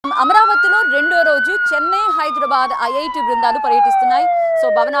అమరావతిలో రెండో రోజు చెన్నై, హైదరాబాద్ IIT బృందాలు పర్యటిస్తున్నాయి. సో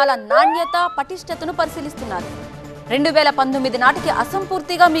భవనాల నాణ్యత, పటిష్టతను పరిశీలిస్తున్నారు. 2019 నాటికి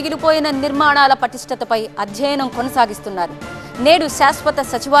అసంపూర్తిగా మిగిలిపోయిన నిర్మాణాల పటిష్టతపై అధ్యయనం కొనసాగిస్తున్నారు. నేడు శాశ్వత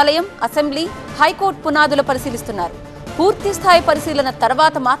సచివాలయం, అసెంబ్లీ, హైకోర్టు పునాదులు పరిశీలిస్తున్నారు. పూర్తి స్థాయి పరిశీలన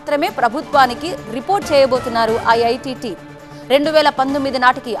తర్వాత మాత్రమే ప్రభుత్వానికి రిపోర్ట్ చేయబోతున్నారు IIT టీం. 2019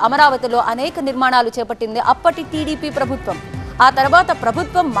 నాటికి అమరావతిలో అనేక నిర్మాణాలు చేపట్టింది అప్పటి టీడీపీ ప్రభుత్వం. ఆ తర్వాత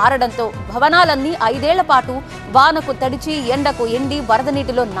ప్రభుత్వం మారడంతో భవనాలన్నీ 5 ఏళ్ల పాటు వానకు తడిచి, ఎండకు ఎండి, వరద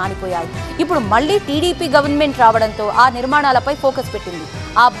నీటిలో నానిపోయాయి. ఇప్పుడు మళ్లీ టీడీపీ గవర్నమెంట్ రావడంతో ఆ నిర్మాణాలపై ఫోకస్ పెట్టింది.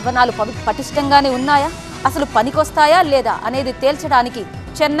 ఆ భవనాలు పటిష్టంగానే ఉన్నాయా, అసలు పనికొస్తాయా లేదా అనేది తేల్చడానికి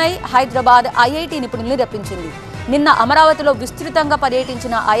చెన్నై, హైదరాబాద్ IIT నిపుణుల్ని రప్పించింది. నిన్న అమరావతిలో విస్తృతంగా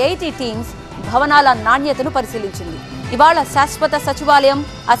పర్యటించిన IIT టీమ్స్ భవనాల నాణ్యతను పరిశీలించింది. ఇవాళ శాశ్వత సచివాలయం,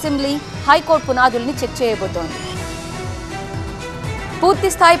 అసెంబ్లీ, హైకోర్టు పునాదుల్ని చెక్ చేయబోతోంది. పూర్తి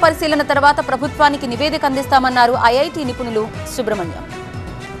స్థాయి పరిశీలన తర్వాత ప్రభుత్వానికి నివేదిక అందిస్తామన్నారు IIT నిపుణులు Subrahmanyam.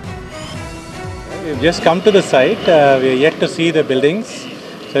 We've just come to the site. We are yet to see the buildings,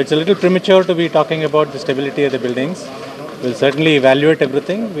 so it's a little premature to be talking about the stability of the buildings. We'll certainly evaluate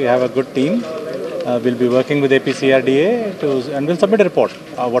everything. We have a good team. We'll be working with APCRDA and we'll submit a report,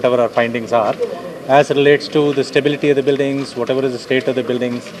 whatever our findings are, as relates to the stability of the buildings, whatever is the state of the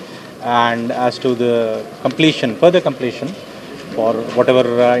buildings, and as to the completion, further completion, for whatever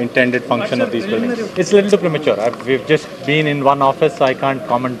intended function of these buildings. It's a little too premature. We've just been in one office, so I can't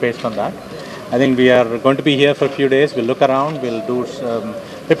comment based on that. I think we are going to be here for a few days. We'll look around, we'll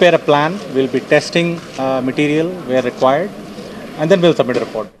prepare a plan, we'll be testing material where required, and then we'll submit a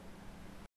report.